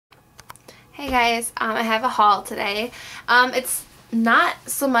Hey guys, I have a haul today. It's not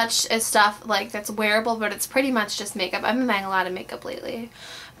so much as stuff like that's wearable, but it's pretty much just makeup. I've been buying a lot of makeup lately.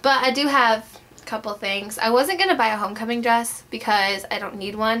 But I do have a couple things. I wasn't going to buy a homecoming dress because I don't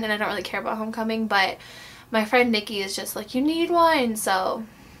need one and I don't really care about homecoming, but my friend Nikki is just like, you need one, so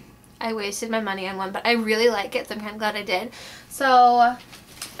I wasted my money on one, but I really like it, so I'm kind of glad I did. So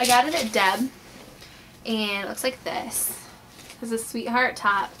I got it at Deb, and it looks like this. It's a sweetheart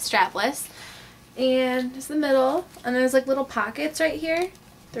top, strapless, and it's the middle, and there's like little pockets right here.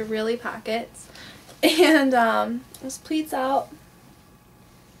 They're really pockets, and this pleats out.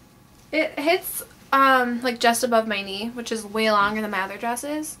 It hits like just above my knee, which is way longer than my other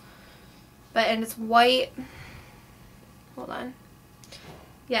dresses, and it's white. Hold on.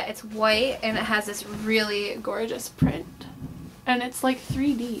 Yeah, it's white, and it has this really gorgeous print, and it's like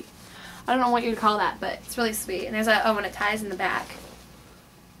 3D. I don't know what you'd call that, but it's really sweet. And there's a, oh, and it ties in the back.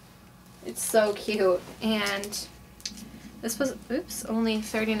 It's so cute. And this was, oops, only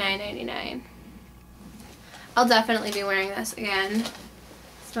 $39.99. I'll definitely be wearing this again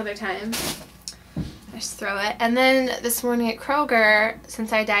some other time. I just throw it. And then this morning at Kroger,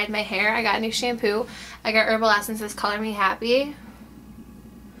 since I dyed my hair, I got a new shampoo. I got Herbal Essence's Color Me Happy,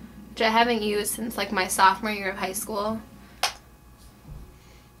 which I haven't used since like my sophomore year of high school.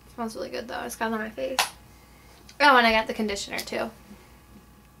 Smells really good though. I just got it on my face. Oh, and I got the conditioner too.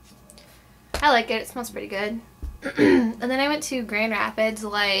 I like it. It smells pretty good. And then I went to Grand Rapids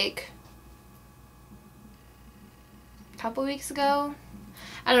like a couple weeks ago.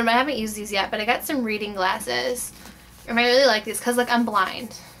 I don't know, I haven't used these yet, but I got some reading glasses. And I really like these because like I'm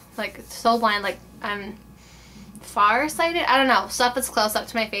blind. Like so blind, like I'm farsighted. I don't know. Stuff that's close up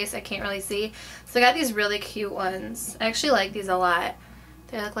to my face I can't really see. So I got these really cute ones. I actually like these a lot.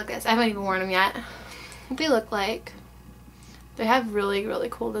 They look like this. I haven't even worn them yet. What they look like. They have really, really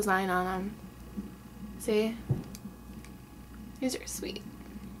cool design on them. See? These are sweet.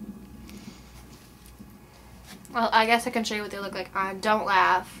 Well, I guess I can show you what they look like on. Don't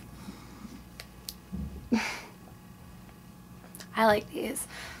laugh. I like these.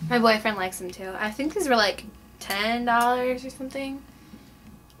 My boyfriend likes them too. I think these were like $10 or something.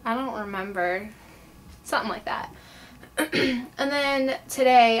 I don't remember. Something like that. And then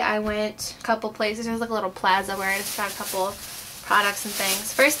today I went a couple places. There's like a little plaza where I just got a couple products and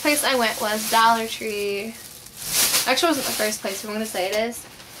things. First place I went was Dollar Tree. Actually, it wasn't the first place, but I'm going to say it is.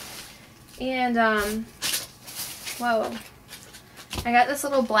 And, whoa. I got this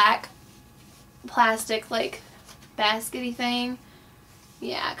little black plastic, like, baskety thing.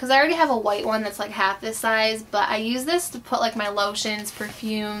 Yeah, because I already have a white one that's like half this size, but I use this to put like my lotions,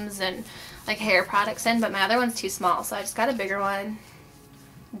 perfumes, and like hair products in, but my other one's too small, so I just got a bigger one.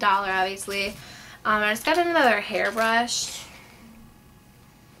 $1, obviously. I just got another hairbrush.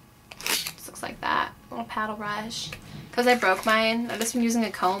 Just looks like that. Little paddle brush. Because I broke mine. I've just been using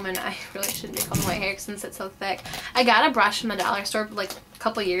a comb, and I really shouldn't be combing my hair since it's so thick. I got a brush from the dollar store like a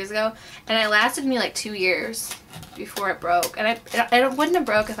couple years ago, and it lasted me like 2 years before it broke. And it wouldn't have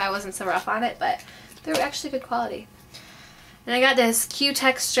broke if I wasn't so rough on it, but they were actually good quality. And I got this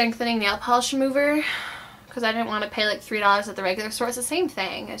Q-Tex Strengthening Nail Polish Remover because I didn't want to pay like $3 at the regular store. It's the same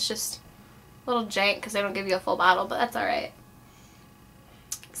thing. It's just a little jank because they don't give you a full bottle, but that's alright.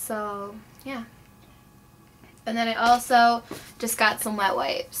 So, yeah. And then I also just got some wet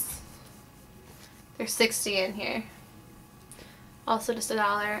wipes. There's 60 in here. Also just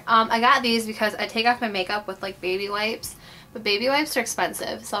 $1. I got these because I take off my makeup with like baby wipes. But baby wipes are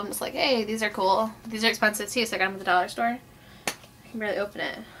expensive. So I'm just like, hey, these are cool. These are expensive too, so I got them at the dollar store. I can barely open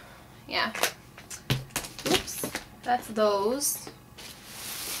it. Yeah. Oops. That's those.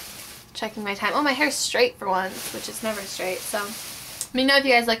 Checking my time. Oh, my hair's straight for once, which is never straight. So let me know if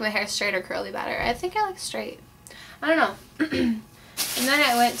you guys like my hair straight or curly better. I think I like straight. I don't know. And then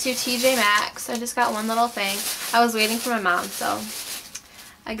I went to TJ Maxx. I just got one little thing. I was waiting for my mom, so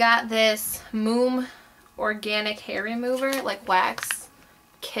I got this Moom Organic Hair Remover, like wax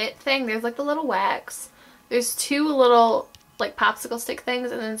kit thing. There's like the little wax. There's two little like popsicle stick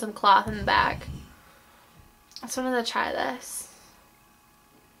things and then some cloth in the back. I just wanted to try this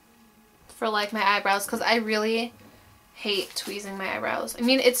for like my eyebrows because I really hate tweezing my eyebrows. I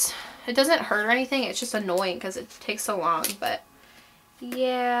mean, it doesn't hurt or anything. It's just annoying because it takes so long, but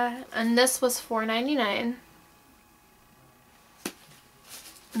yeah. And this was $4.99.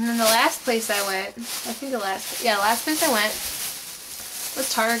 And then the last place I went, the last place I went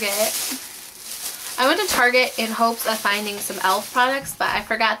was Target. I went to Target in hopes of finding some e.l.f. products, but I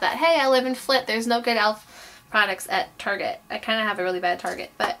forgot that, hey, I live in Flint. There's no good e.l.f. products at Target. I kind of have a really bad Target,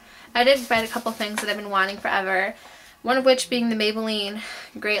 but I did find a couple things that I've been wanting forever. One of which being the Maybelline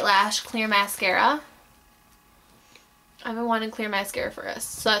Great Lash Clear Mascara. I've been wanting clear mascara for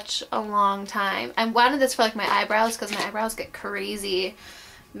such a long time. I wanted this for like my eyebrows because my eyebrows get crazy.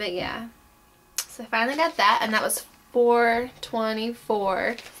 But yeah. So I finally got that, and that was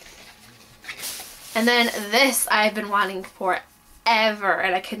 $4.24. And then this I've been wanting forever,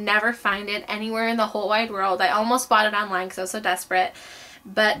 and I could never find it anywhere in the whole wide world. I almost bought it online because I was so desperate.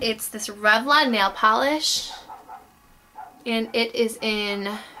 But it's this Revlon nail polish, and it is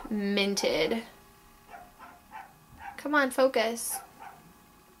in Minted. Come on, focus.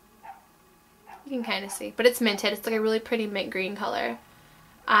 You can kind of see, but it's minted. It's like a really pretty mint green color.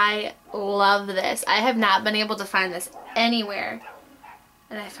 I love this. I have not been able to find this anywhere,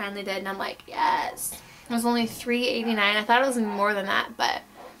 and I finally did, and I'm like, yes. It was only $3.89. I thought it was more than that, but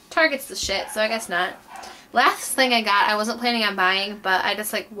Target's the shit, so I guess not. Last thing I got, I wasn't planning on buying, but I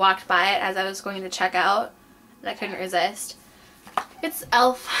just like walked by it as I was going to check out, and I couldn't resist. It's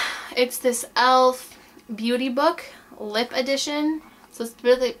e.l.f. It's this e.l.f. beauty book lip edition. So it's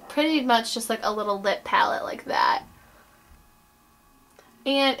really pretty much just like a little lip palette like that.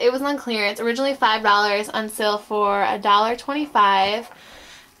 And it was on clearance. Originally $5, on sale for $1.25.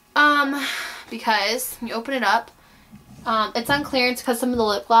 Because you open it up, it's on clearance because some of the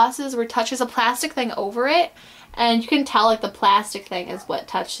lip glosses were touched. There's a plastic thing over it, and you can tell like the plastic thing is what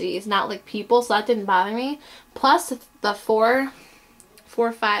touched these, not like people, so that didn't bother me. Plus the four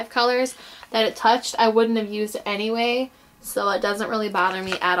or five colors that it touched, I wouldn't have used it anyway, so it doesn't really bother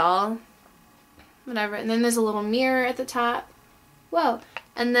me at all. Whatever. And then there's a little mirror at the top. Whoa.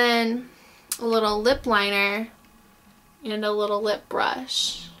 And then a little lip liner and a little lip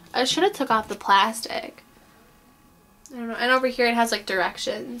brush. I should have took off the plastic. I don't know. And over here it has like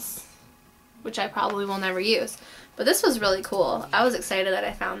directions, which I probably will never use. But this was really cool. I was excited that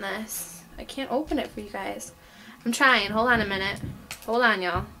I found this. I can't open it for you guys. I'm trying. Hold on a minute. Hold on,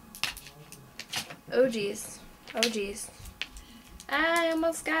 y'all. Oh, geez. Oh, geez. I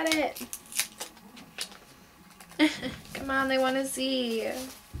almost got it. Come on, they want to see.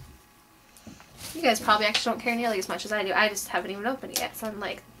 You guys probably actually don't care nearly as much as I do. I just haven't even opened it yet, so I'm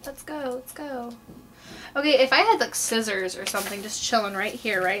like, let's go, let's go. Okay, if I had like scissors or something just chilling right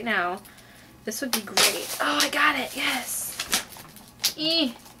here, right now, this would be great. Oh, I got it, yes.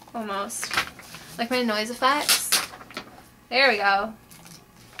 Almost. Like my noise effects. There we go.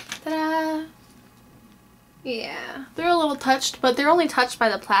 Ta-da! Yeah, they're a little touched, but they're only touched by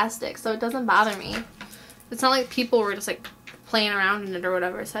the plastic, so it doesn't bother me. It's not like people were just like playing around in it or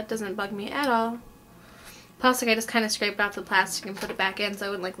whatever, so that doesn't bug me at all. Plus, like, I just kind of scraped off the plastic and put it back in so I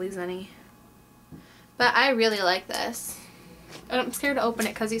wouldn't like lose any. But I really like this. I'm scared to open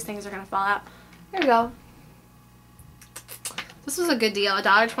it because these things are going to fall out. There we go. This was a good deal.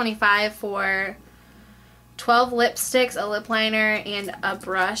 $1.25 for 12 lipsticks, a lip liner, and a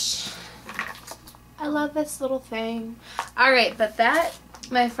brush. I love this little thing. Alright, but that,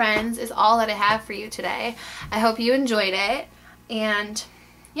 my friends, is all that I have for you today. I hope you enjoyed it. And,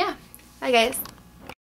 yeah. Bye, guys.